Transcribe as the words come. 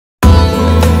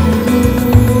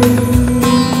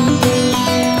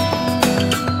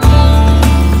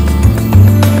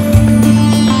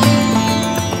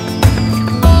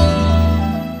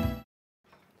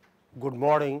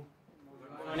morning.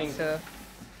 Good morning, sir.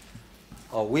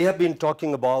 We have been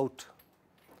talking about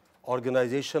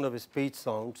organization of speech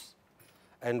sounds,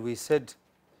 and we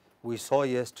saw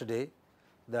yesterday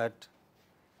that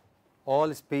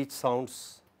all speech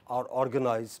sounds are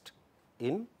organized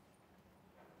in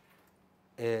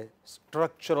a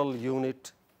structural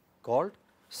unit called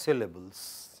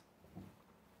syllables.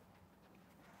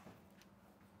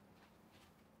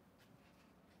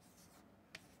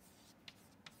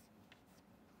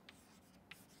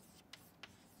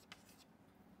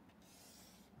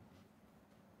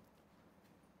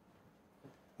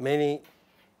 Many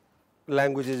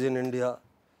languages in India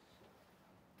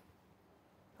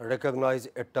recognize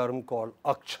a term called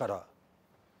akshara,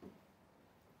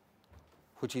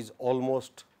 which is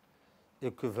almost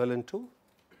equivalent to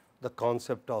the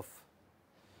concept of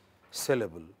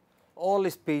syllable. All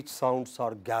speech sounds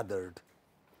are gathered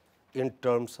in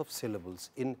terms of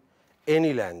syllables in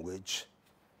any language.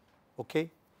 Okay?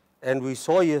 And we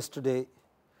saw yesterday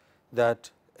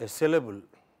that a syllable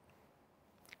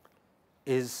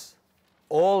is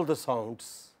all the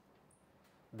sounds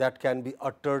that can be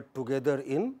uttered together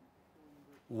in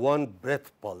one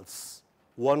breath pulse,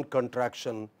 one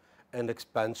contraction and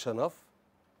expansion of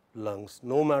lungs.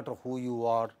 No matter who you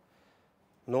are,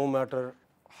 no matter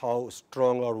how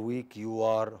strong or weak you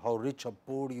are, how rich or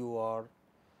poor you are,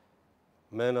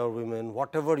 men or women,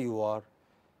 whatever you are,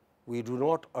 we do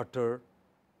not utter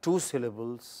two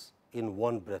syllables in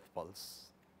one breath pulse.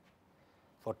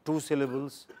 For two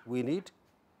syllables, we need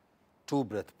two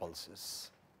breath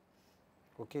pulses.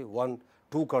 Okay,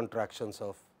 two contractions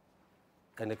of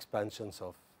and expansions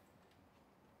of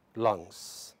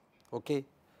lungs. Okay.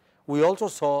 We also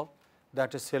saw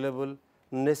that a syllable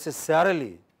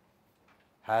necessarily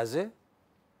has a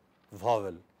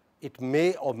vowel. It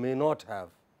may or may not have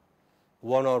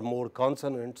one or more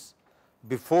consonants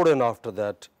before and after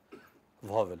that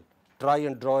vowel. Try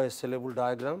and draw a syllable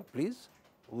diagram, please,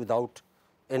 without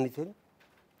anything.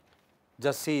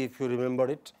 Just see if you remember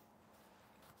it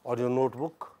on your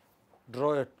notebook.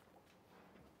 Draw it.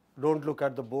 Don't look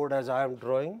at the board as I am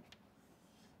drawing.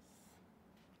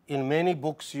 In many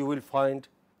books you will find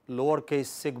lowercase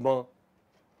sigma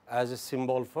as a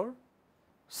symbol for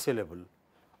syllable,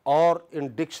 or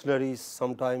in dictionaries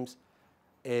sometimes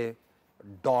a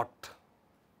dot,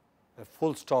 a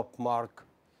full stop mark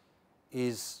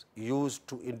is used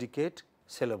to indicate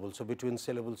syllables. So, between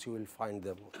syllables you will find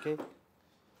them. Okay.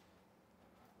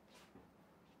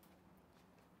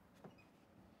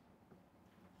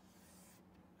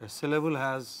 A syllable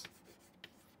has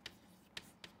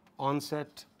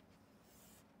onset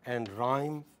and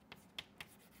rhyme.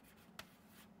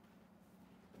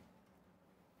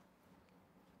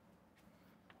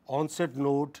 Onset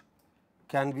node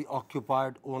can be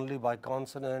occupied only by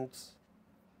consonants.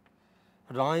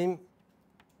 Rhyme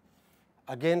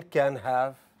again can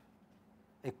have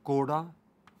a coda,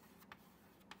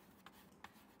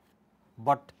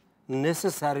 but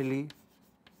necessarily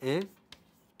a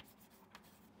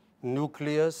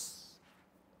nucleus.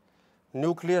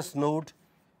 Nucleus node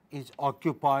is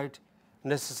occupied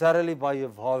necessarily by a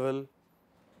vowel,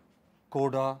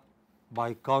 coda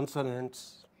by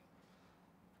consonants.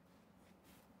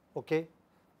 Okay.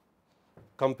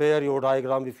 Compare your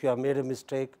diagram. If you have made a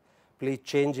mistake, please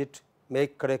change it,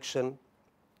 make correction.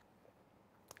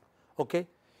 Okay.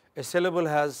 A syllable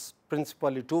has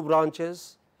principally two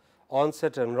branches,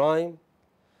 onset and rhyme.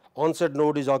 Onset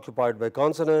node is occupied by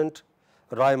consonant.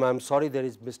 Rhyme, I am sorry, there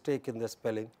is mistake in the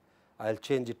spelling. I will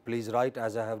change it, please write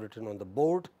as I have written on the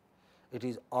board. It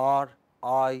is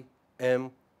R-I-M-E,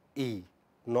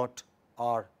 not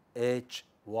R-H-Y-M-E.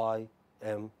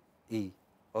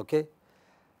 Okay.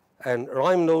 And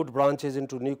rhyme node branches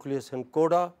into nucleus and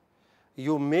coda.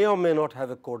 You may or may not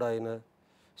have a coda in a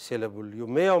syllable. You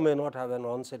may or may not have an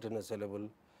onset in a syllable,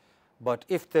 but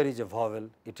if there is a vowel,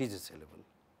 it is a syllable.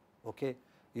 Okay.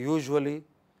 Usually,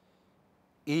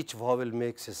 each vowel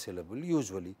makes a syllable,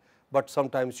 usually, but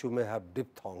sometimes you may have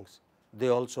diphthongs. They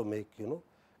also make,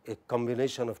 a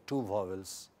combination of two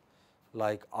vowels,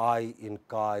 like I in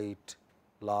kite,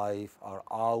 life, or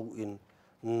ow in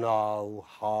now,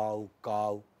 how,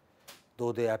 cow.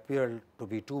 Though they appear to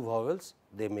be two vowels,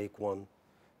 they make one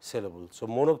syllable. So,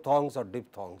 monophthongs or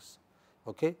diphthongs.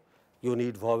 Okay? You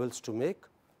need vowels to make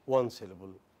one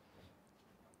syllable.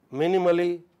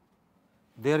 Minimally,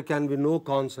 there can be no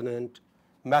consonant.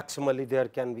 Maximally, there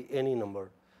can be any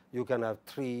number. You can have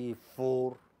 3,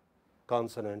 4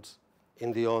 consonants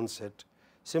in the onset.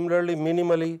 Similarly,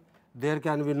 minimally, there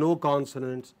can be no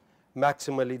consonants.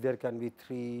 Maximally, there can be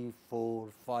 3, 4,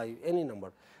 5, any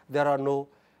number. There are no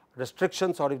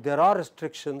restrictions, or if there are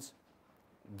restrictions,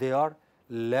 they are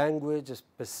language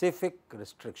specific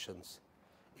restrictions.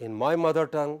 In my mother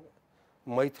tongue,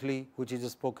 Maithili, which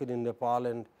is spoken in Nepal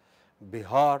and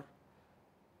Bihar,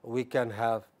 we can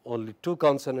have only 2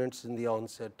 consonants in the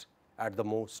onset at the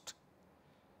most,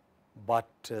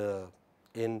 but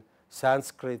in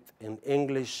Sanskrit, in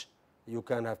English, you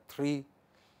can have 3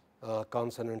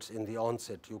 consonants in the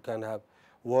onset. You can have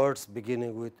words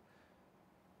beginning with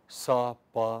sa,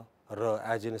 pa, ra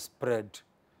as in spread,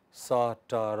 sa,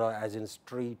 ta, ra as in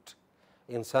street.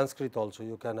 In Sanskrit also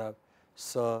you can have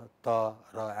sa, ta,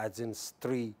 ra as in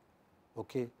stree,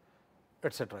 okay,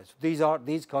 etc. So,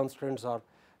 these constants are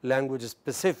language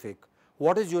specific.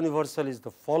 What is universal is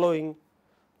the following: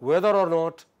 whether or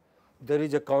not there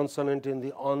is a consonant in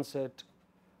the onset,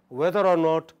 whether or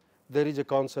not there is a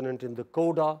consonant in the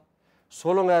coda,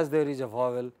 so long as there is a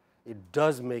vowel, it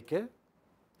does make a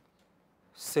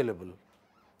syllable.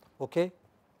 Okay.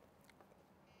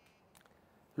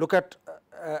 Look at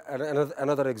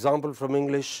another example from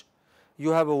English. You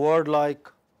have a word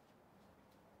like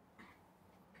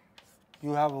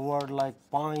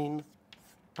pine.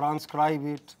 Transcribe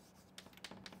it.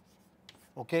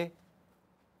 Okay.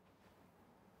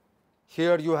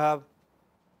 Here you have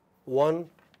one.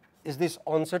 Is this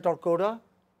onset or coda?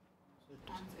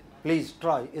 Please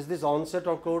try. Is this onset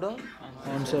or coda?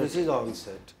 Onset. This is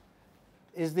onset.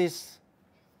 Is this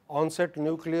onset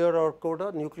nuclear or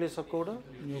coda? Nucleus or coda?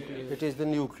 Nucleus. It is the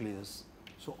nucleus.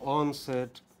 So,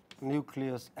 onset,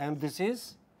 nucleus, and this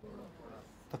is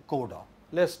the coda.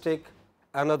 Let us take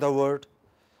another word.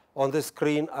 On the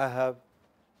screen I have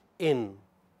in.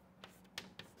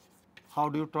 How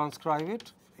do you transcribe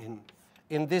it? In.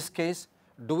 In this case,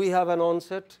 do we have an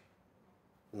onset?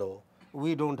 No,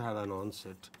 we do not have an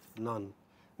onset, none.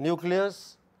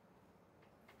 Nucleus?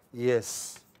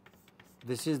 Yes,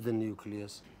 this is the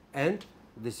nucleus and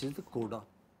this is the coda.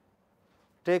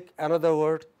 Take another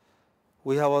word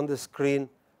we have on the screen.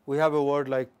 We have a word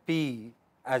like pea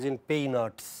as in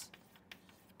peanuts.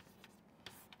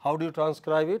 How do you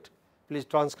transcribe it? Please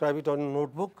transcribe it on your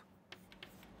notebook.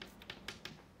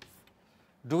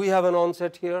 Do we have an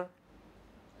onset here?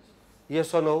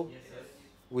 Yes or no? Yes.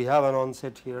 We have an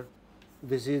onset here.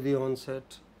 This is the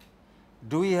onset.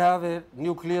 Do we have a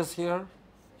nucleus here?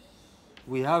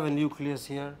 We have a nucleus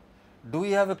here. Do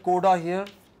we have a coda here?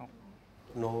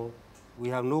 No. We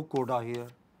have no coda here.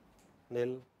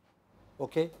 Nil.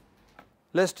 Okay.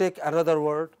 Let us take another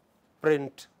word,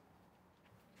 print.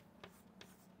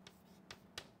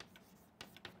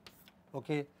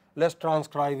 Okay. Let us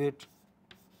transcribe it.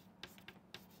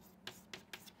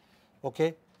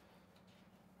 Okay.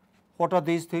 What are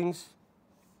these things?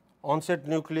 Onset,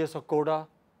 nucleus or coda?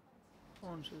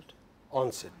 Onset.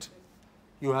 Onset.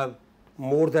 You have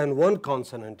more than one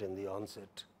consonant in the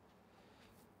onset.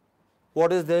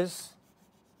 What is this?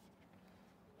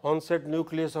 Onset,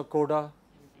 nucleus or coda?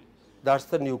 That is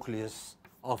the nucleus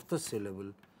of the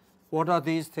syllable. What are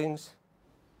these things?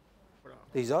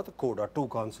 These are the coda, 2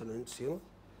 consonants, you know.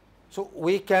 So,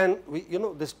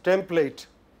 this template,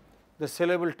 the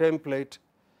syllable template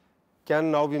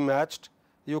can now be matched.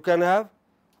 You can have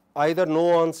either no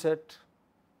onset,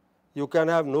 you can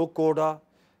have no coda,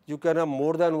 you can have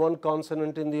more than one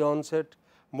consonant in the onset,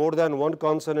 more than one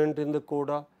consonant in the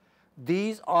coda.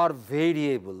 These are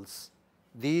variables.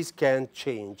 These can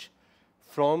change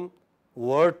from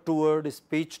word to word,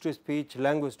 speech to speech,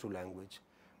 language to language.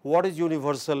 What is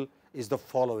universal is the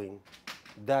following,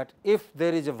 that if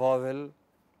there is a vowel,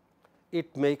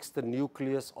 it makes the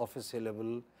nucleus of a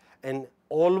syllable, and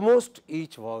almost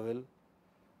each vowel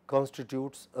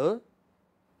constitutes a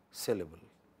syllable.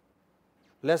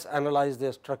 Let us analyze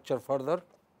their structure further.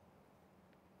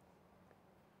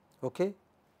 Okay.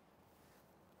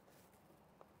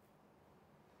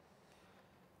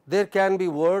 There can be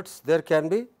words, there can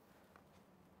be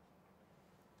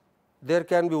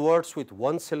words with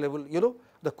one syllable. You know,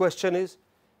 the question is,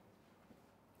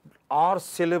 are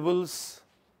syllables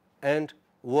and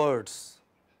words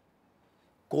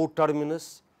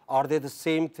coterminous? Are they the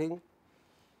same thing?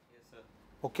 Yes, sir.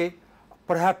 Okay.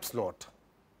 Perhaps not.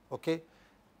 Okay.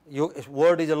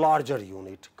 Word is a larger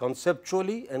unit,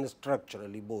 conceptually and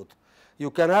structurally both. You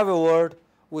can have a word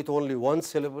with only one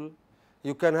syllable,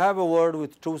 you can have a word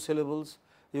with 2 syllables,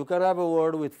 you can have a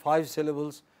word with 5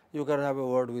 syllables, you can have a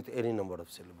word with any number of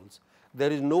syllables.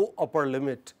 There is no upper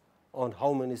limit on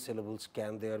how many syllables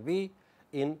can there be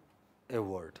in a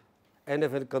word. And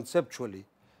even conceptually,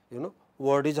 you know,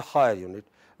 word is a higher unit.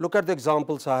 Look at the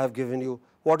examples I have given you.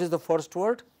 What is the first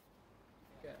word?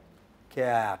 Cat.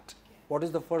 Cat. What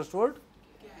is the first word?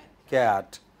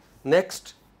 Cat.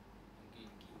 Next?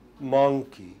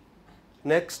 Monkey.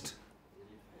 Next?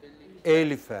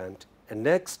 Elephant. And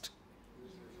next,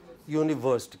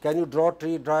 university. Can you draw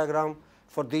tree diagram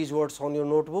for these words on your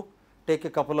notebook? Take a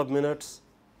couple of minutes.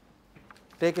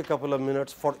 Take a couple of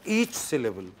minutes for each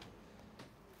syllable.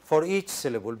 For each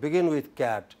syllable, begin with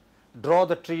cat. Draw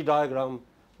the tree diagram,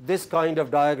 this kind of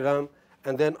diagram,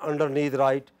 and then underneath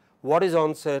write what is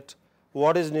onset,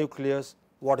 what is nucleus,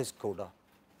 what is coda.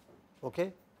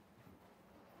 Okay?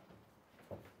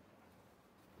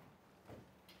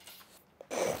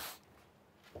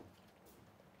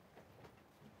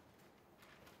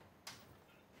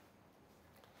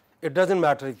 It does not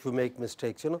matter if you make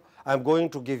mistakes, I am going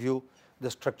to give you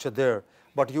the structure there,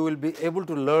 but you will be able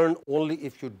to learn only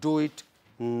if you do it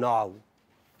now.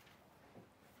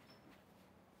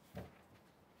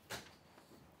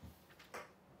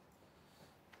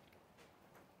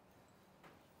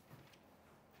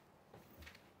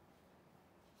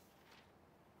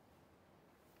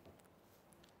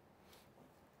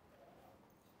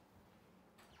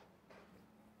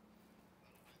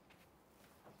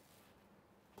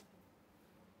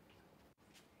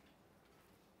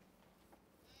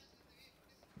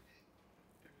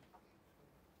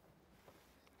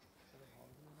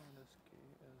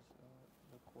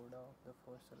 The coda of the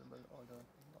first syllable or the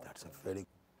That's a very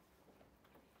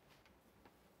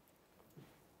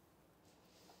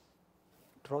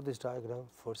draw this diagram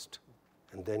first,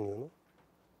 and then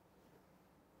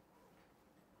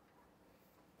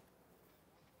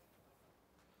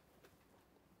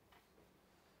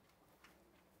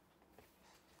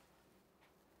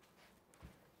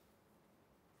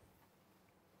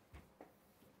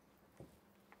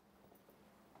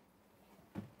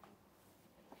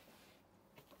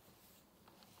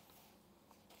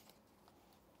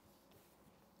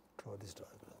draw this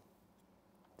diagram.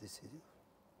 This is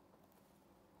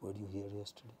what you hear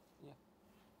yesterday. Yeah.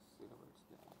 Syllables.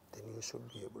 Yeah. Then you should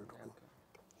be able to. Okay.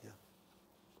 Yeah.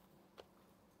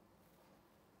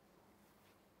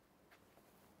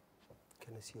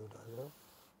 Can I see your diagram?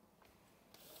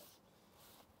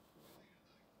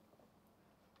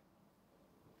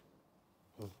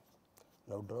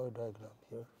 Now draw a diagram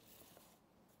here.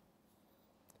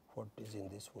 What is in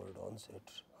this word onset?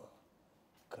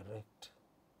 Correct.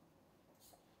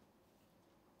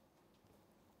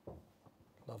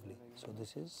 Lovely. So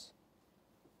this is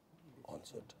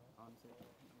onset.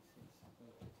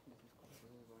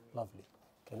 Lovely.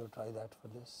 Can you try that for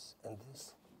this and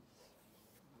this?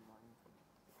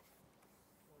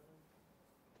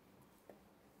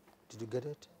 Did you get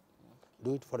it?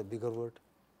 Do it for a bigger word.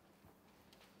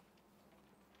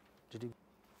 Did you?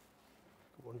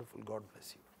 Wonderful. God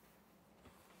bless you.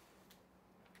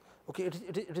 Okay,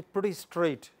 it is pretty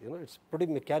straight. It's pretty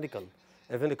mechanical.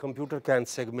 Even a computer can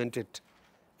segment it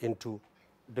into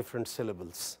different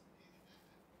syllables.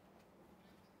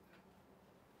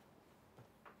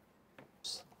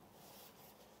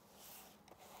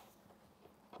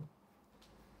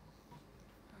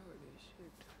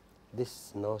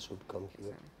 This now should come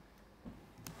here.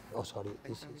 Oh, sorry,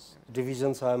 this is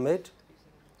divisions I made.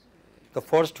 The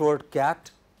first word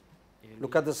cat.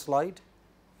 Look at the slide.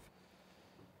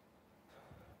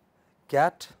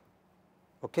 Cat.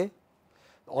 Okay.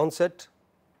 Onset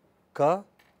ka.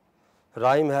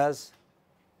 Rhyme has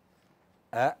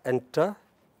a and ta,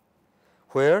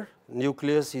 where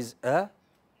nucleus is a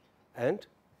and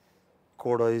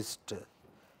coda is t.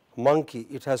 Monkey,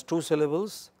 it has two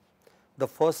syllables. The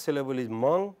first syllable is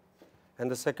mang and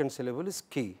the second syllable is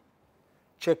ki.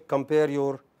 Check, compare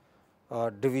your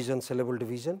division, syllable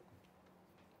division.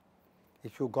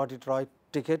 If you got it right,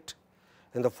 tick it.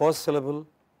 In the first syllable,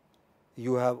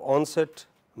 you have onset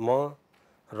ma,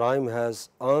 rhyme has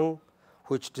ang,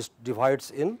 which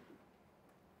divides in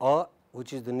a,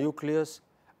 which is the nucleus,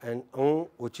 and ng,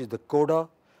 which is the coda.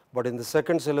 But in the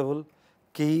second syllable,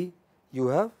 ki, you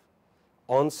have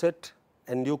onset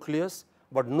and nucleus,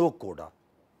 but no coda.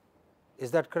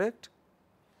 Is that correct?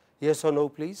 Yes or no,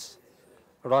 please?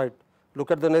 Right.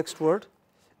 Look at the next word,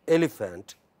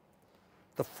 elephant.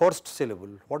 The first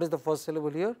syllable, what is the first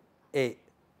syllable here? A.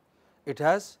 It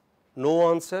has no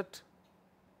onset,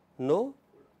 no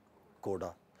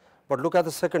coda. But look at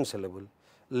the second syllable,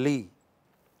 li.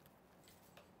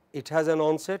 It has an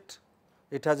onset,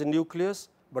 it has a nucleus,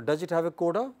 but does it have a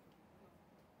coda?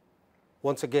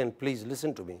 Once again, please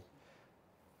listen to me.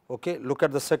 Okay, look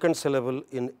at the second syllable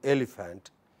in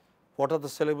elephant. What are the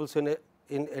syllables in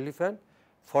elephant?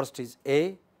 First is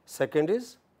a, second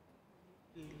is,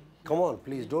 come on,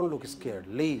 please don't look scared,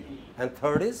 li, and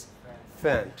third is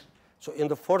fant. So in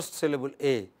the first syllable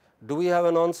a, do we have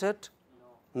an onset?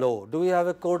 No. Do we have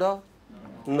a coda?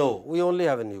 No. We only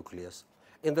have a nucleus.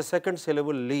 In the second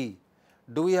syllable li,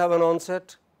 do we have an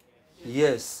onset?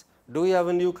 Yes. Do we have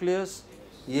a nucleus?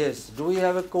 Yes. Do we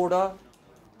have a coda?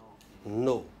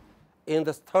 No. In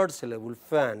the third syllable,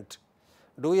 fant,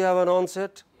 do we have an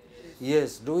onset?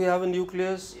 Yes. Do we have a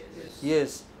nucleus?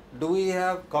 Yes. Do we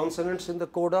have consonants in the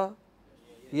coda?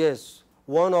 Yes.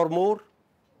 One or more?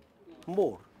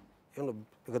 More.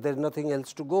 Because there is nothing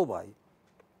else to go by.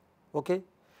 Okay.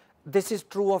 This is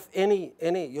true of any,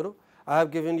 I have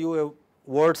given you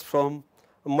words from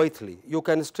Maithili. You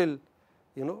can still,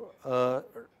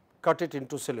 cut it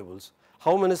into syllables.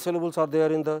 How many syllables are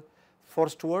there in the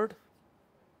first word?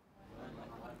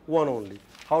 One only.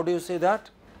 How do you say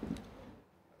that?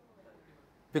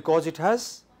 Because it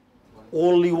has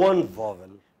only one vowel.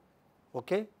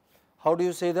 Okay. How do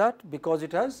you say that? Because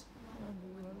it has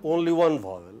only one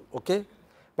vowel. Okay.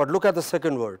 But look at the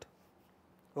second word.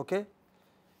 Okay.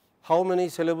 How many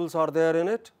syllables are there in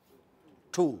it?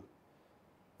 Two.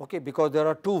 Okay, because there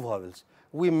are two vowels.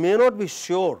 We may not be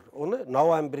sure. Now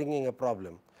I am bringing a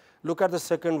problem. Look at the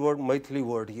second word, Maithili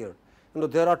word here.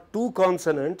 There are two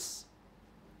consonants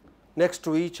next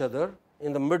to each other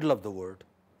in the middle of the word.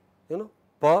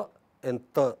 Pa and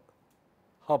ta,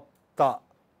 hap, ta.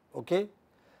 Okay.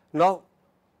 Now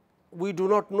we do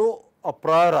not know a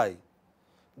priori.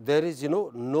 There is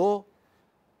no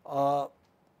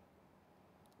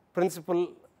principle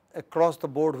across the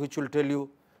board which will tell you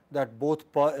that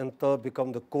both pa and ta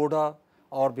become the coda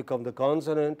or become the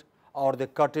consonant or they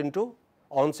cut into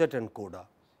onset and coda.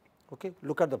 Okay.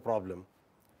 Look at the problem.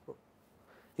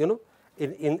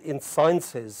 In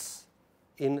sciences,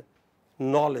 in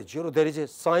knowledge, there is a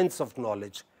science of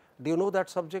knowledge. Do you know that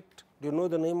subject? Do you know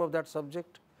the name of that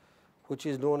subject, which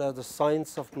is known as the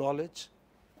science of knowledge?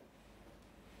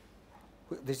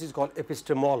 This is called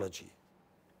epistemology.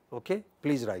 Okay?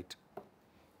 Please write.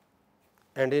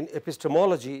 And in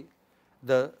epistemology,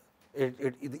 there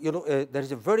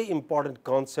is a very important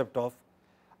concept of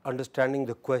understanding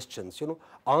the questions.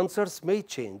 Answers may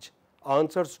change,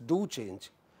 answers do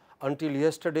change. Until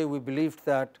yesterday, we believed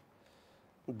that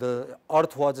the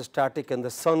earth was static and the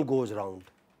sun goes round.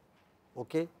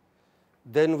 Okay?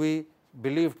 Then we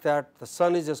believed that the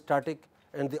sun is static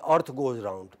and the earth goes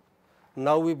round.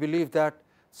 Now we believe that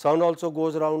sun also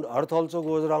goes round, earth also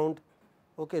goes round.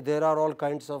 Okay? There are all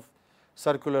kinds of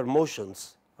circular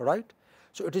motions, right?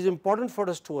 So, it is important for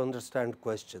us to understand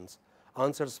questions.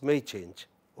 Answers may change.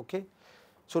 Okay?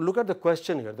 So, look at the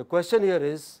question here. The question here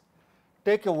is,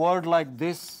 take a word like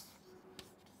this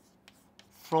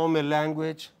from a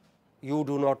language you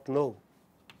do not know.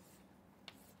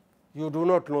 You do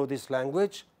not know this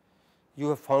language. You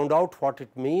have found out what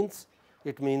it means.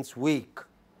 It means weak.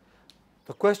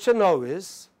 The question now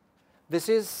is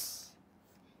this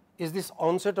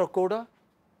onset or coda?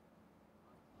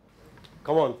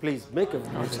 Come on, please make a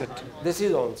onset. This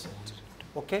is onset.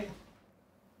 Okay?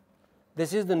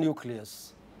 This is the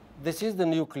nucleus. This is the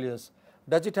nucleus.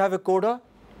 Does it have a coda?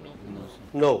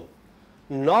 No.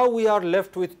 Now we are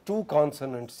left with two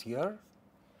consonants here.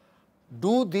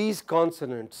 Do these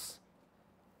consonants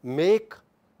make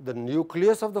the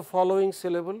nucleus of the following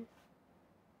syllable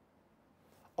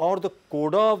or the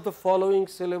coda of the following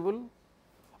syllable,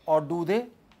 or do they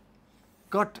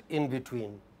cut in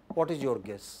between? What is your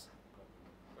guess?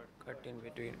 Cut in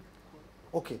between.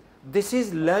 Okay. This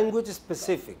is language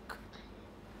specific.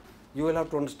 You will have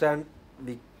to understand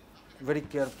very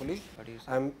carefully.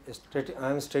 I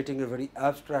am stating a very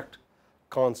abstract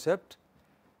concept.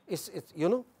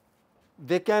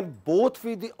 They can both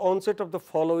be the onset of the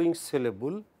following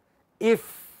syllable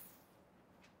if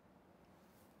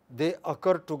they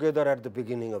occur together at the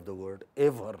beginning of the word,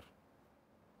 ever.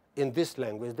 In this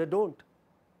language, they don't.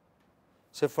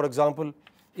 Say, for example,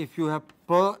 if you have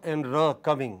pa and ra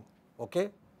coming, okay?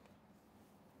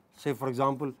 Say, for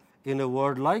example, in a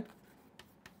word like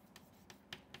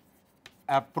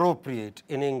appropriate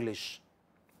in English,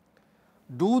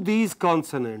 do these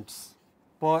consonants,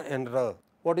 pa and ra,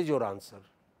 what is your answer?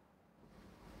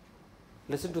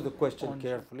 Listen to the question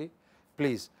carefully,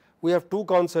 please. We have two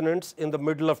consonants in the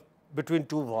middle of between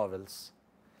two vowels.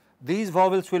 These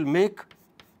vowels will make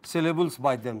syllables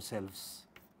by themselves,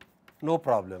 no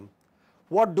problem.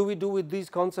 What do we do with these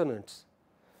consonants?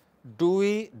 Do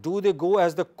they go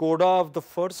as the coda of the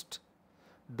first?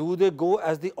 Do they go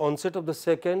as the onset of the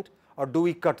second, or do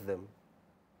we cut them?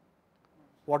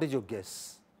 What is your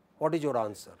guess? What is your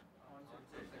answer?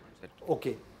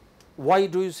 Okay. Why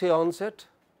do you say onset?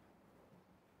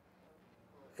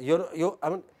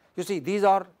 You see, these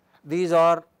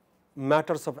are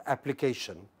matters of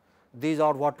application. These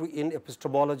are what we in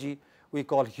epistemology we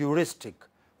call heuristic.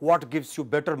 What gives you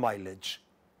better mileage?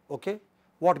 Okay?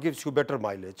 What gives you better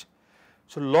mileage?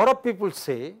 So, a lot of people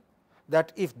say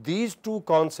that if these two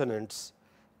consonants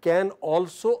can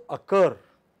also occur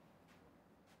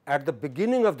at the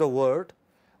beginning of the word,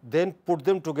 then put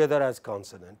them together as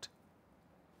consonant.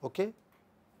 Okay?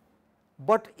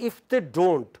 But if they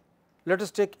do not, let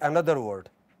us take another word,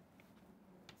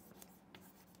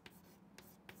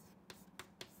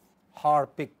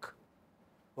 harpic.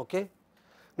 Okay?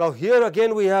 Now, here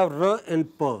again we have r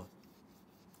and p.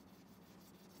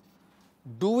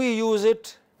 Do we use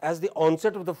it as the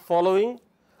onset of the following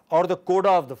or the coda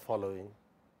of the following?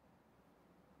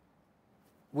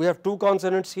 We have two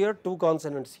consonants here, two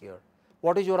consonants here.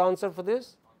 What is your answer for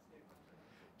this?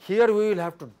 Here we will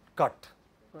have to cut,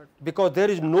 because there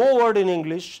is no word in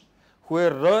English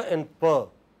where r and p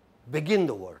begin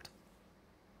the word.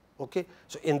 Okay?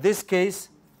 So, in this case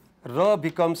r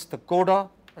becomes the coda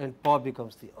and p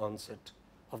becomes the onset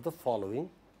of the following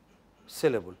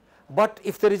syllable. But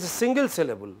if there is a single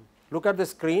syllable, look at the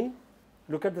screen,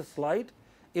 look at the slide,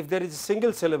 if there is a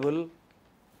single syllable,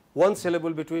 one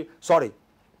syllable between, sorry,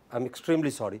 I am extremely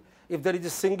sorry, if there is a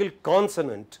single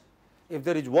consonant, if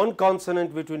there is one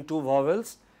consonant between two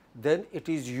vowels, then it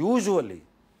is usually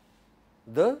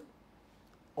the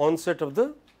onset of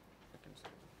the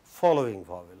following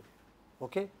vowel.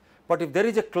 Okay? But if there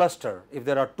is a cluster, if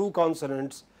there are two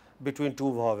consonants between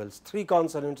two vowels, three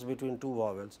consonants between two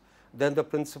vowels, then the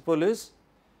principle is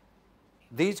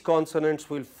these consonants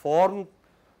will form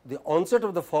the onset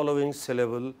of the following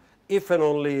syllable if and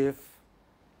only if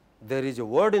there is a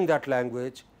word in that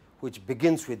language which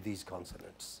begins with these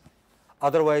consonants.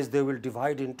 Otherwise, they will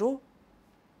divide into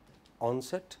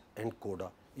onset and coda.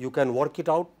 You can work it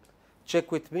out,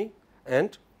 check with me,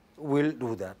 and we will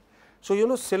do that. So, you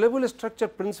know, syllable structure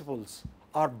principles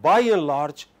are by and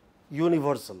large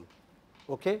universal.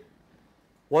 Okay?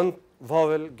 One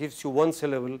vowel gives you one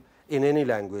syllable in any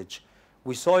language.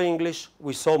 We saw English,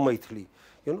 we saw Maithili.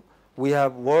 You know, we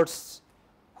have words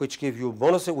which give you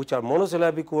which are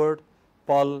monosyllabic word,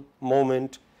 pal,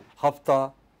 moment,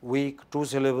 hafta, week, 2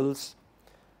 syllables,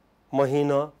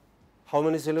 mahina, how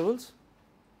many syllables?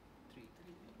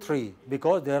 3,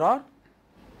 because there are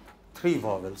 3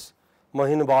 vowels.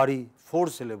 Mahinbari, 4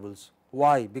 syllables.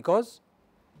 Why? Because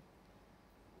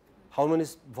how many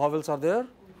vowels are there?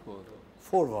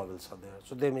 4 vowels are there.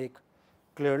 So, they make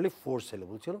clearly 4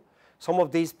 syllables. You know, some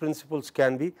of these principles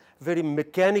can be very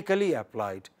mechanically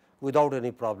applied without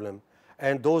any problem,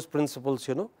 and those principles,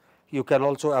 you know, you can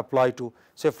also apply to,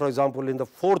 say for example, in the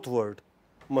 4th word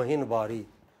Mahinbari,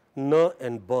 n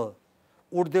and b,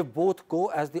 would they both go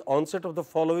as the onset of the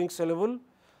following syllable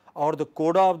or the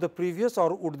coda of the previous,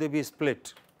 or would they be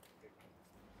split?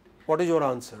 What is your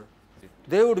answer?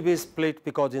 They would be split,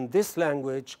 because in this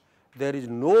language there is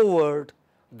no word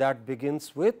that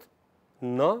begins with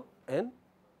na and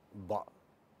ba.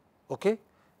 Okay?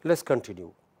 Let us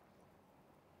continue.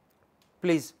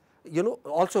 Please, you know,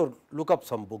 also look up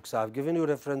some books. I have given you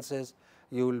references,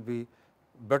 you will be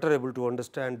better able to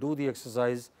understand, do the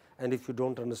exercise, and if you do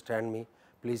not understand me,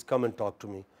 please come and talk to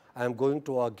me. I am going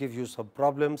to give you some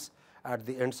problems at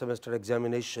the end semester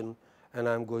examination, and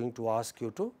I am going to ask you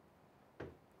to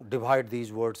divide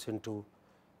these words into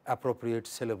appropriate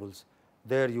syllables.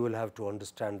 There you will have to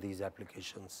understand these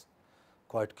applications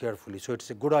quite carefully. So, it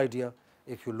is a good idea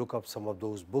if you look up some of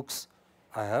those books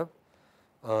I have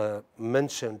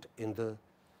mentioned in the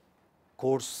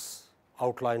course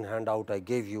outline handout I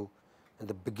gave you in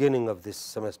the beginning of this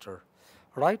semester,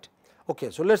 right. Okay,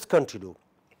 so, let us continue.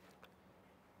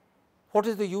 What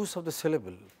is the use of the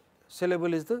syllable?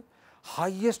 Syllable is the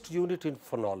highest unit in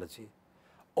phonology.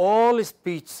 All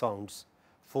speech sounds,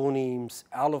 phonemes,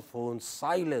 allophones,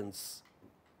 silence,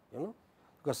 you know,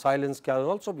 because silence can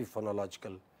also be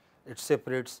phonological. It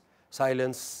separates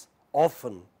silence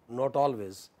often, not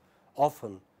always,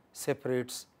 often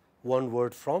separates one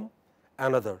word from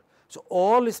another. So,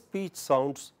 all speech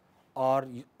sounds are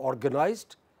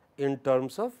organized in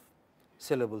terms of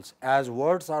syllables. As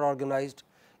words are organized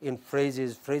in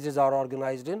phrases, phrases are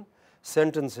organized in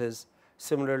sentences.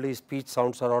 Similarly, speech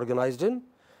sounds are organized in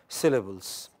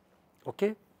syllables.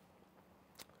 Okay?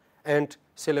 And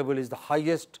syllable is the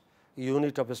highest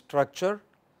unit of structure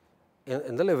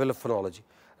in the level of phonology.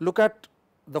 Look at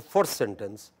the first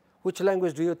sentence. Which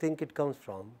language do you think it comes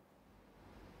from?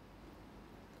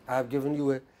 I have given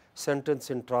you a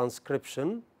sentence in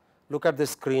transcription. Look at the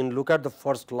screen, look at the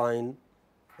first line.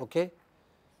 Okay?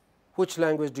 Which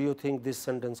language do you think this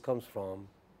sentence comes from?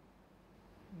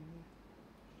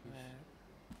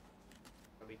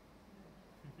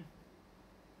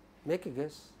 Make a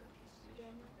guess.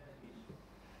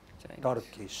 Chinese.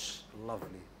 Turkish,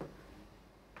 lovely.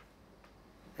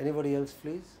 Anybody else,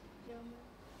 please?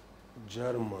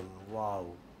 German, wow.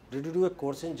 Did you do a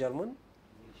course in German?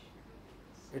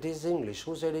 It is English.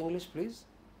 Who said English, please?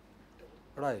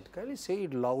 Right. Can you say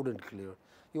it loud and clear?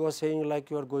 You are saying like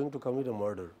you are going to commit a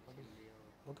murder.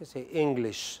 Okay, say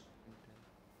English.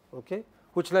 Okay.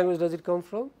 Which language does it come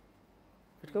from?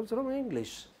 It comes from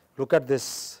English. Look at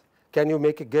this. Can you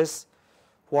make a guess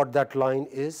what that line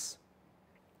is?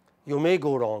 You may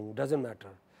go wrong, doesn't matter.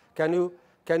 Can you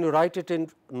write it in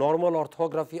normal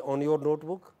orthography on your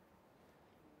notebook?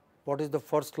 What is the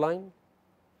first line?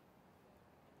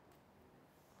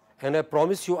 And I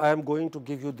promise you I am going to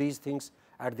give you these things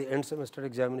at the end semester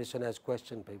examination as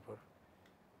question paper.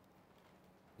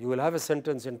 You will have a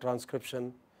sentence in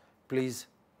transcription, please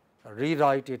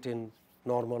rewrite it in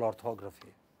normal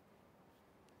orthography.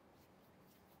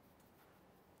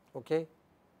 Okay.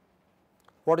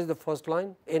 What is the first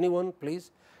line? Anyone,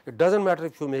 please? It doesn't matter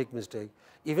if you make mistake.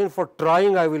 Even for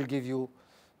trying, I will give you,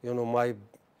 my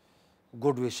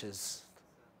good wishes.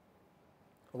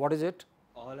 What is it?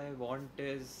 All I want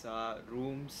is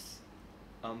rooms.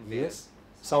 Yes,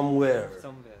 somewhere.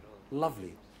 Somewhere.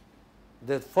 Lovely.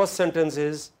 The first sentence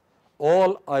is,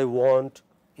 all I want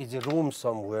is a room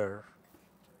somewhere.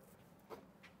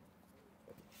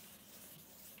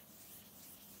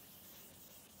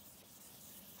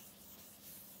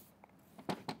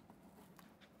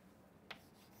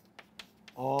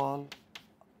 All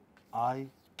I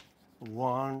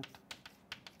want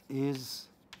is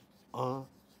a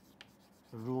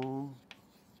room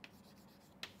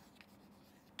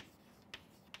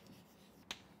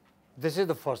This is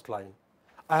the first line.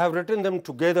 I have written them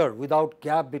together without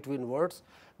gap between words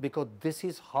because this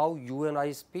is how you and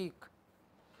I speak.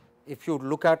 If you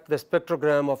look at the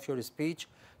spectrogram of your speech,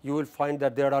 you will find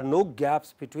that there are no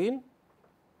gaps between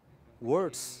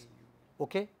words.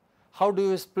 Okay? How do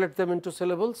you split them into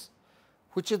syllables?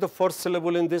 Which is the first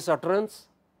syllable in this utterance?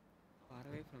 Far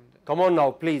away from the. Come on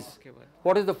now, please. Okay, well.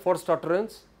 What is the first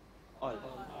utterance? All.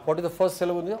 What is the first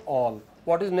syllable here? All.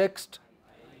 What is next?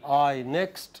 I.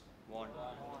 Next. Want.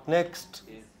 Next.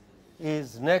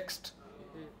 Is. Next.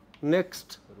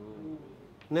 Next.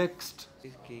 Next.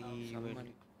 Is K-E-U-N.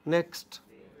 Next.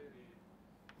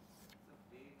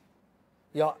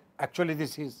 Yeah, actually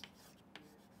this is.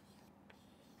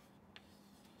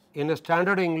 In a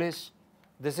standard English,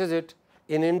 this is it.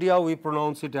 In India, we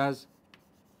pronounce it as,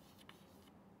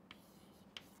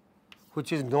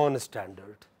 which is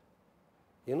non-standard.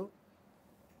 You know,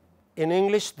 in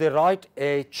English they write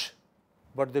H,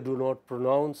 but they do not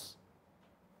pronounce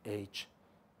H.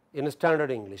 In a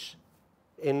standard English,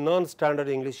 in non-standard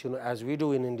English, you know, as we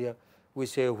do in India, we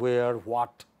say where,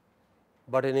 what,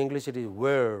 but in English it is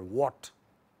where, what.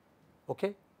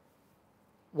 Okay.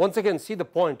 Once again, see the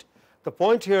point. The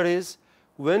point here is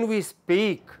when we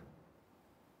speak,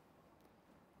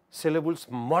 syllables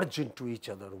merge into each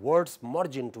other, words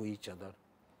merge into each other.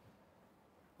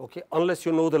 Okay. Unless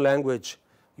you know the language,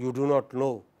 you do not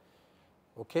know,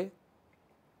 okay,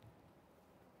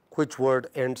 which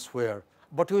word ends where,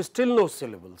 but you still know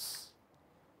syllables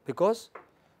because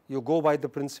you go by the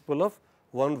principle of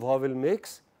one vowel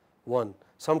makes one.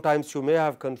 Sometimes you may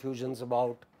have confusions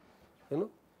about, you know,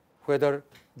 whether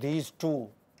these two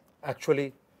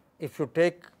actually, if you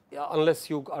take, unless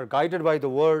you are guided by the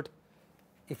word,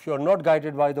 if you are not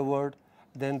guided by the word,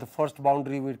 then the first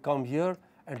boundary will come here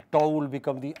and tau will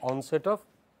become the onset of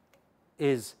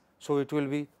is. So, it will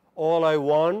be all I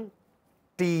want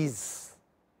is.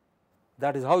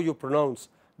 That is how you pronounce,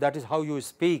 that is how you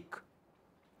speak.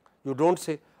 You do not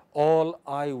say all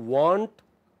I want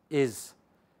is.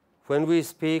 When we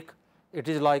speak, it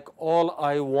is like all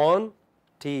I want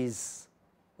is,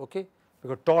 okay?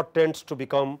 Because tau tends to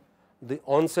become the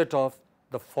onset of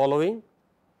the following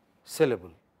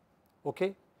syllable.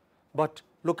 Okay? But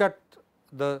look at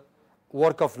the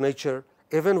work of nature,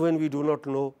 even when we do not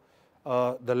know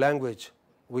the language,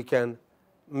 we can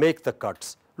make the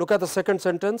cuts. Look at the second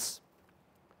sentence.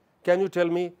 Can you tell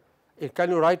me,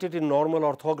 can you write it in normal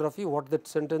orthography, what that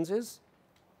sentence is?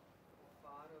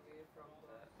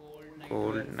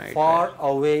 Cold night. Far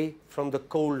away from the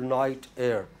cold night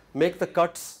air. Make the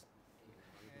cuts.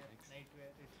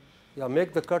 Yeah,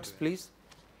 make the cuts please,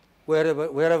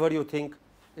 wherever you think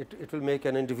it will make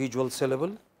an individual syllable.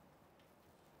 Nice,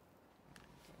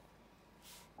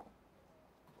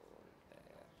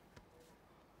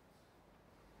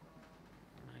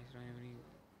 rhyming.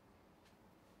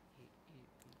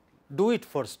 Do it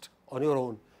first on your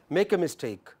own. Make a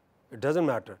mistake. It doesn't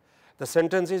matter. The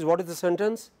sentence is, what is the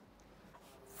sentence?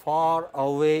 Far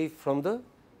away from the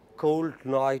cold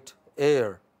night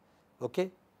air.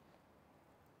 Okay?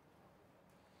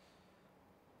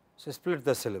 So, split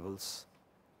the syllables.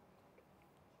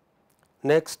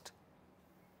 Next,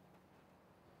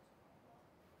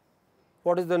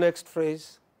 What is the next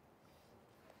phrase?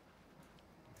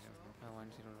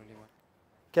 1021.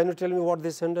 Can you tell me what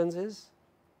this sentence is?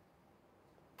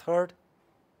 Third,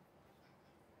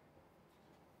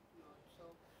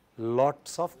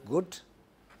 lots of good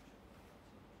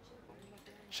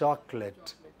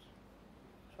chocolate.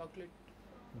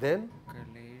 Then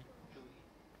Chocolate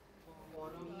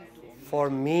for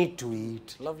me to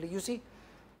eat. Lovely. You see,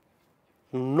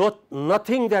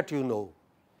 nothing that you know,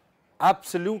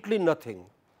 absolutely nothing,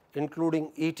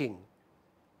 including eating,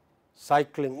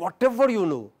 cycling, whatever you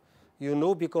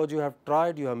know because you have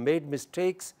tried, you have made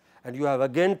mistakes, and you have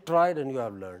again tried and you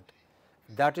have learned.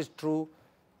 That is true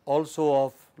also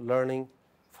of learning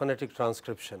phonetic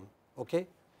transcription. Okay?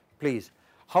 Please,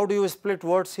 how do you split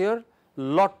words here?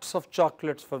 Lots of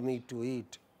chocolates for me to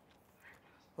eat.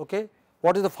 Okay?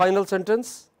 What is the final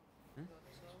sentence?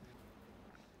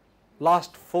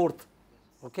 Last fourth.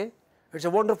 Okay? It's a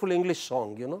wonderful English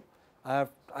song, you know.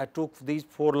 I took these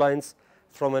 4 lines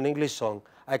from an English song.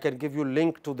 I can give you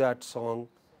link to that song,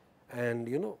 and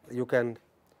you know you can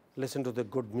listen to the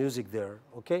good music there.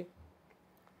 Okay?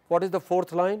 What is the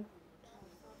 4th line?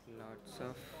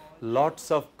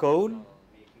 Lots of coal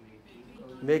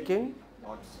making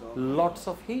lots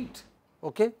of heat.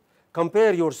 Okay?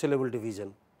 Compare your syllable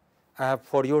division.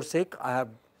 For your sake, I have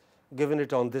given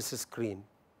it on this screen.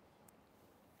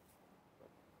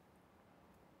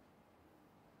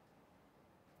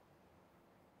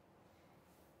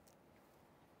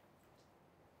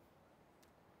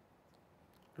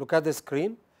 Look at the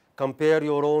screen, compare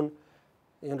your own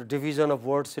division of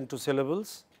words into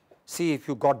syllables, see if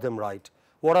you got them right.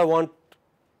 What I want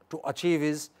to achieve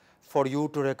is for you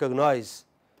to recognize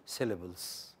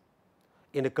syllables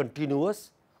in a continuous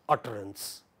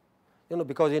utterance.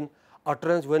 Because in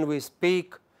utterance when we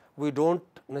speak, we do not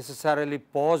necessarily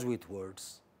pause with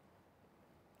words.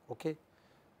 Okay?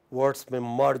 Words may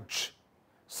merge,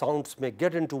 sounds may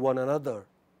get into one another.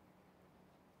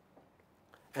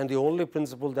 And the only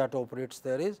principle that operates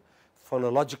there is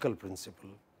phonological principle.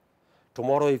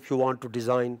 Tomorrow, if you want to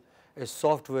design a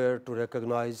software to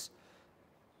recognize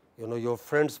your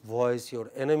friend's voice,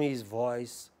 your enemy's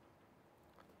voice,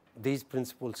 these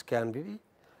principles can be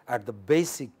at the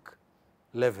basic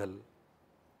level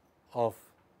of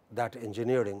that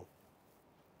engineering.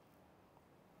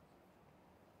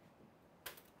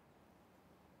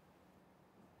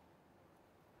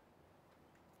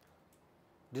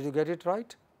 Did you get it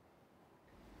right?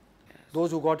 Yes.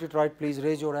 Those who got it right, please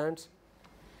raise your hands.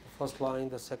 The first line,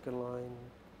 the second line.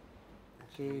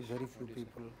 Okay, very few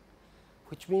people.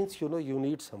 Which means you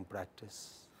need some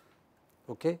practice.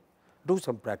 Okay, do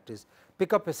some practice.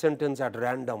 Pick up a sentence at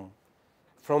random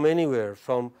from anywhere,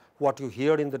 from what you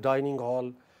hear in the dining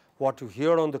hall, what you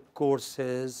hear on the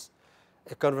courses,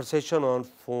 a conversation on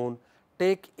phone.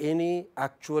 Take any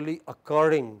actually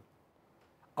occurring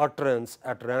utterance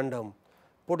at random.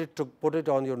 Put it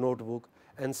on your notebook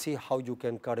and see how you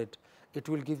can cut it. It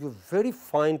will give you very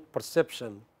fine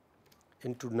perception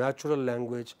into natural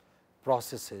language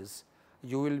processes.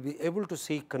 You will be able to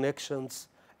see connections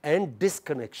and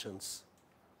disconnections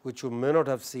which you may not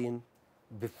have seen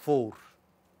before.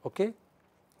 Okay?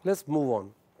 Let us move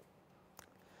on.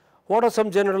 What are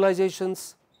some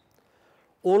generalizations?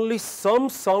 Only some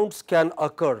sounds can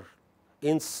occur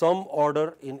in some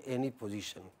order in any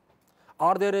position.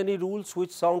 Are there any rules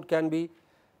which sound can be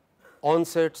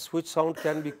onsets, which sound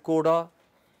can be coda?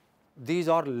 These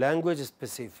are language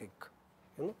specific.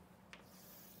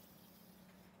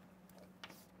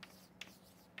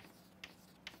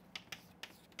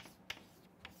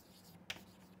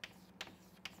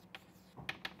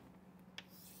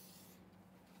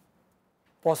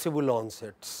 Possible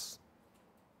onsets.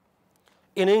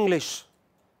 In English,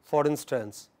 for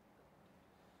instance,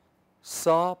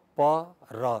 sa, pa,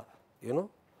 ra,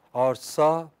 or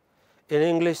sa, in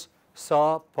English,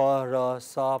 sa, pa, ra,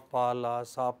 sa, pa, la,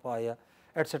 sa, pa, ya,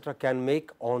 etc. can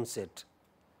make onset,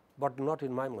 but not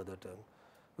in my mother tongue.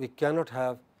 We cannot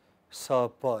have sa,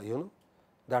 pa,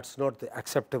 that is not the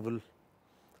acceptable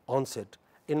onset.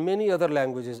 In many other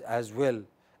languages as well,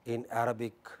 in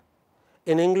Arabic,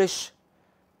 in English,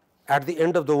 at the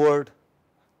end of the word,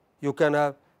 you can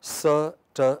have sa,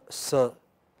 ta, sa,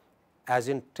 as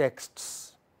in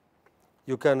texts.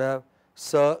 You can have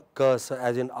sa, ka, sa,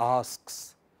 as in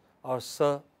asks, or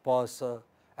sa, pa, sa,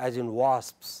 as in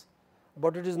wasps.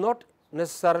 But it is not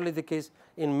necessarily the case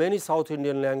in many South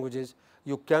Indian languages.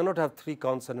 You cannot have 3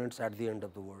 consonants at the end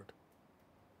of the word.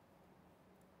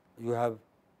 You have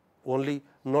only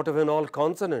not even all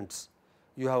consonants.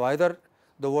 You have either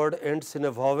the word ends in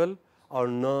a vowel or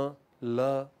na,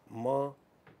 la, ma,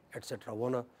 etc.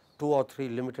 1 or 2 or 3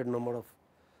 limited number of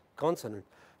consonant.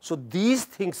 So, these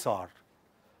things are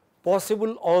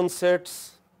possible onsets,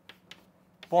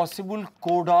 possible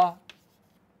coda.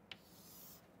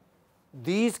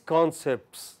 These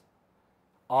concepts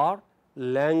are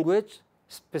language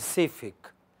specific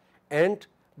and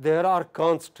there are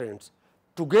constraints.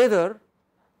 Together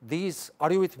these,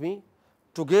 are you with me?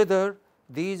 Together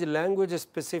these language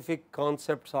specific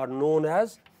concepts are known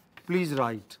as, please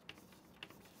write,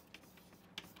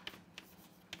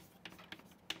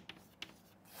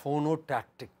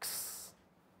 phonotactics.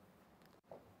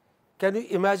 Can you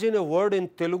imagine a word in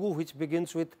Telugu which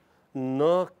begins with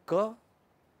na, ka?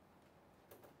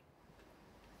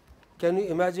 Can you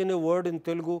imagine a word in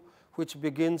Telugu which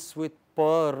begins with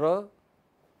pa, ra?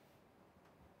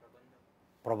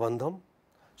 Prabandham.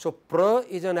 So, pra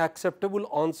is an acceptable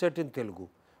onset in Telugu,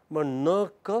 but na,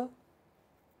 ka?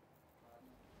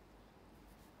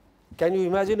 Can you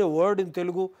imagine a word in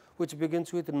Telugu which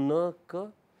begins with na, ka?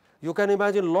 You can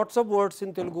imagine lots of words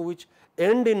in Telugu which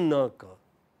end in na, ka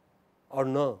or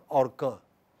na or ka,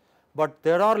 but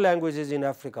there are languages in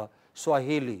Africa,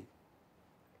 Swahili.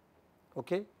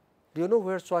 Okay? Do you know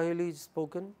where Swahili is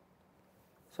spoken?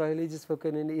 Swahili is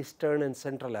spoken in Eastern and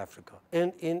Central Africa.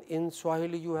 And in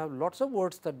Swahili you have lots of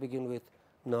words that begin with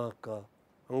na, ka.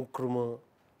 Nkrumah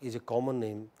is a common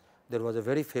name. There was a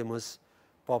very famous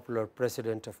popular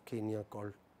president of Kenya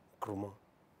called Nkrumah.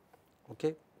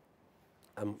 Okay?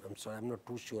 I'm sorry, I am not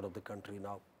too sure of the country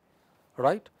now,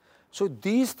 right. So,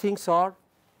 these things are,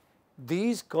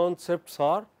 these concepts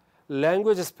are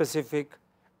language specific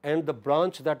and the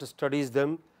branch that studies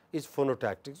them is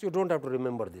phonotactics. You do not have to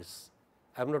remember this.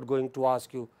 I am not going to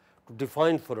ask you to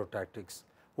define phonotactics.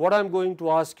 What I am going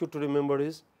to ask you to remember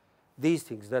is these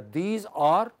things, that these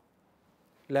are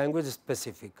language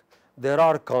specific. There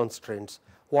are constraints.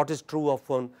 What is true of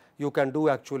one? You can do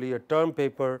actually a term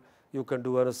paper, you can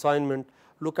do an assignment,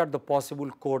 look at the possible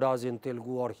codas in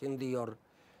Telugu or Hindi or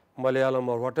Malayalam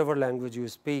or whatever language you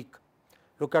speak,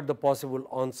 look at the possible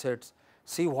onsets,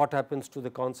 see what happens to the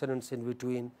consonants in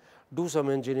between, do some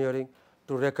engineering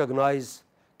to recognize,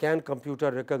 can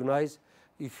computer recognize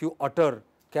if you utter,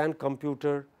 can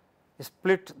computer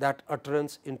split that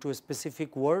utterance into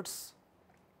specific words.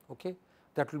 Okay?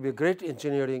 That will be great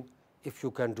engineering if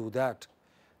you can do that.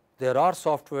 There are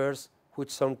softwares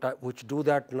which do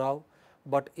that now,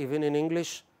 but even in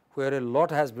English where a lot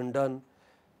has been done,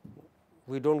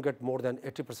 we do not get more than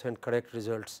 80% correct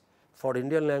results. For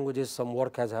Indian languages some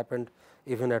work has happened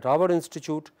even at our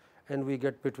institute and we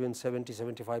get between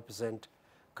 70-75%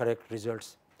 correct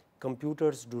results.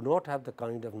 Computers do not have the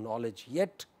kind of knowledge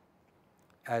yet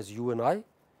as you and I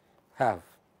have.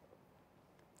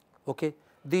 Okay.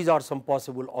 These are some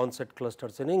possible onset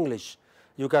clusters in English.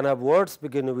 You can have words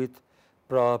beginning with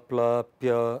pra, pla,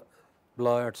 pya,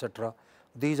 blah, etc.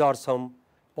 These are some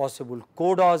possible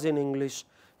codas in English.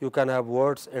 You can have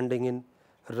words ending in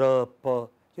ra, pa,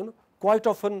 you know, quite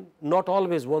often, not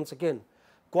always, once again,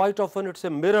 quite often it is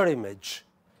a mirror image.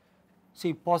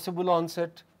 See, possible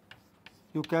onset,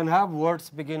 you can have words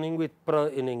beginning with pra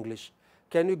in English.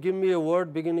 Can you give me a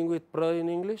word beginning with pra in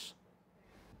English?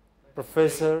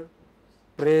 Professor,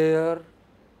 prayer,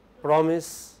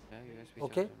 promise,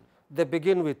 okay? They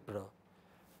begin with pra.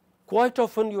 Quite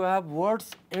often you have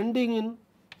words ending in,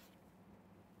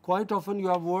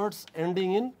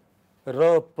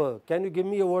 ra, pa. Can you give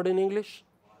me a word in English?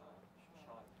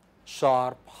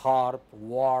 Sharp, harp,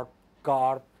 warp,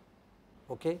 carp,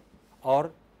 okay?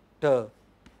 Or t,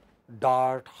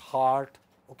 dart, heart,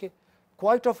 okay?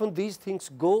 Quite often these things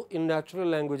go in natural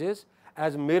languages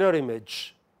as mirror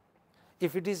image.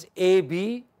 If it is A,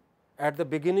 B at the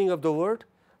beginning of the word,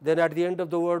 then at the end of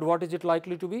the word what is it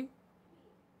likely to be?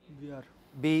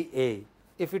 B, A.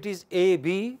 If it is A,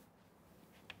 B,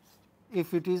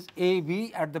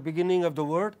 at the beginning of the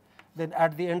word, then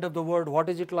at the end of the word what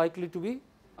is it likely to be?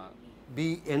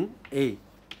 B, N, A.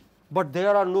 But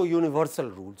there are no universal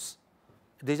rules.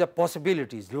 These are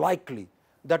possibilities, likely.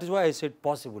 That is why I said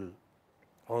possible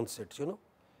onsets, you know.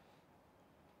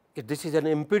 This is an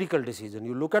empirical decision.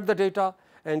 You look at the data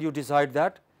and you decide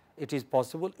that it is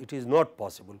possible, it is not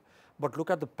possible. But look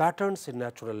at the patterns in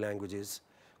natural languages.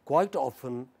 Quite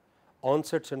often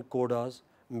onsets and codas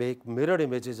make mirror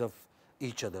images of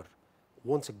each other.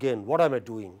 Once again, what am I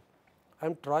doing? I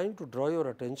am trying to draw your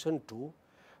attention to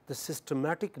the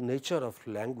systematic nature of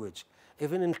language.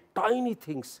 Even in tiny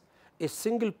things, a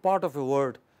single part of a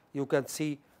word, you can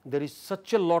see there is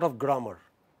such a lot of grammar.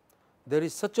 There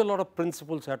is such a lot of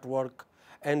principles at work,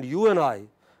 and you and I,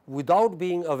 without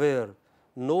being aware,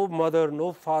 no mother,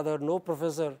 no father, no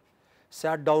professor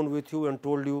sat down with you and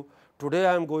told you, today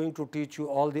I am going to teach you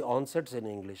all the onsets in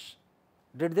English.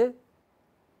 Did they?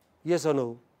 Yes or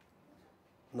no?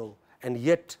 No. And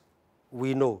yet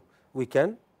we know, we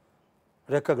can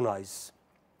recognize.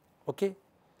 Okay.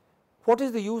 What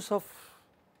is the use of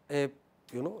a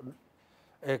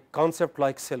a concept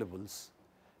like syllables?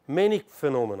 Many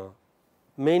phenomena,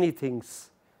 many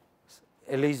things,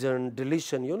 elision,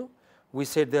 deletion, we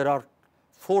said there are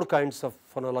 4 kinds of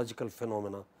phonological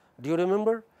phenomena. Do you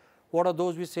remember what are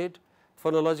those we said?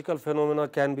 Phonological phenomena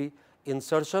can be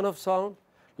insertion of sound,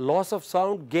 loss of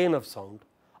sound, gain of sound,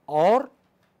 or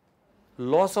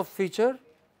loss of feature,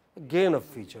 gain of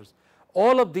features.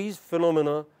 All of these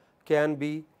phenomena can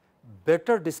be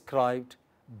better described,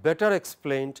 better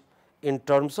explained in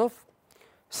terms of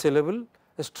syllable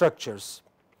structures.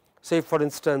 Say for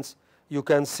instance, you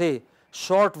can say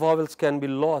short vowels can be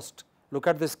lost. Look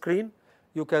at the screen,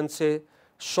 you can say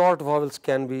short vowels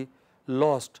can be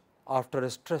lost after a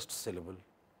stressed syllable.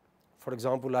 For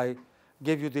example, I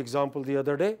gave you the example the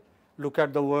other day. Look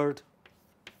at the word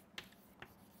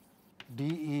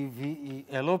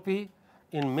develop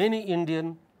in many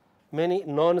Indian, many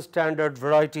non-standard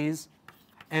varieties,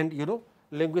 and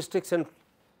linguistics and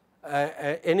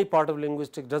any part of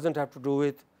linguistics does not have to do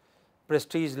with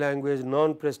prestige language,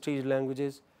 non-prestige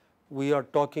languages. We are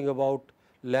talking about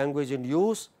language in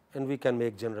use and we can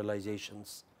make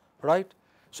generalizations, right.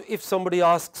 So, if somebody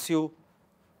asks you,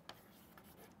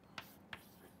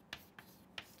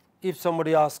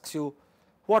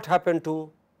 what happened to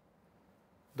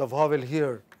the vowel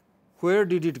here, where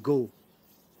did it go,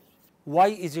 why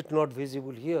is it not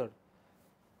visible here?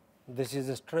 This is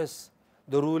a stress.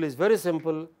 The rule is very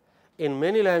simple. In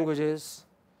many languages,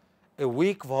 a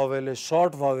weak vowel, a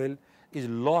short vowel is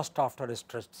lost after a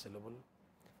stressed syllable.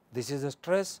 This is a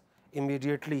stress,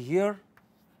 immediately here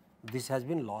this has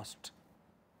been lost,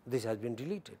 this has been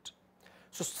deleted.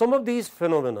 So, some of these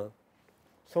phenomena,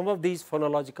 some of these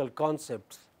phonological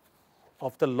concepts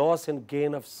of the loss and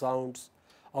gain of sounds,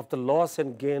 of the loss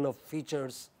and gain of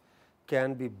features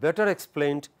can be better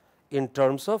explained in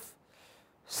terms of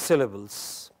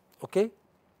syllables. Okay?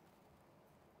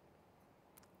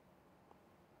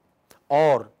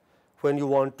 Or when you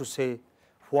want to say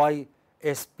why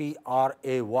spray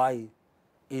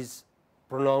is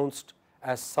pronounced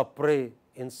as sapre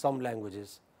in some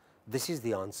languages, this is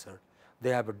the answer. They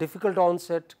have a difficult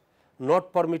onset,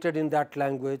 not permitted in that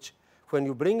language. When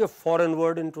you bring a foreign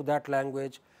word into that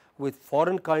language with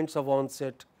foreign kinds of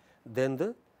onset, then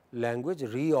the language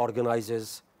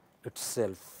reorganizes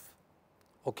itself.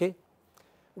 Okay?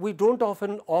 We do not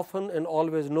often and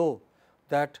always know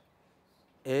that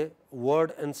a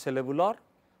word and syllable are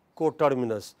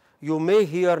coterminous. You may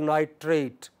hear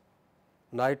nitrate.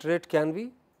 Nitrate can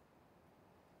be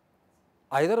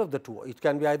either of the two. It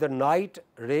can be either night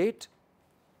rate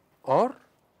or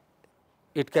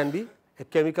it can be a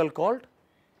chemical called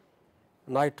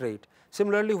nitrate.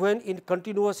 Similarly, when in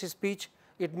continuous speech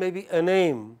it may be a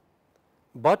name,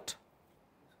 but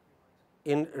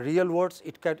in real words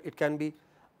it can be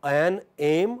an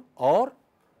aim or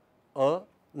a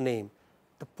name.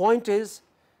 The point is,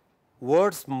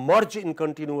 words merge in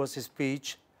continuous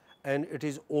speech and it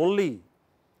is only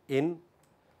in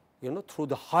through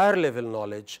the higher level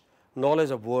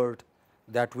knowledge of word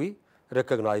that we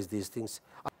recognize these things.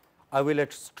 I will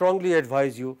strongly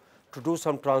advise you to do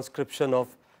some transcription of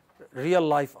real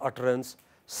life utterance,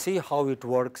 see how it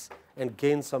works and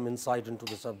gain some insight into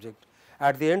the subject.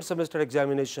 At the end semester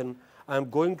examination, I am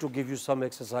going to give you some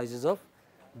exercises of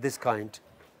this kind.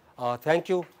 Thank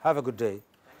you. Have a good day.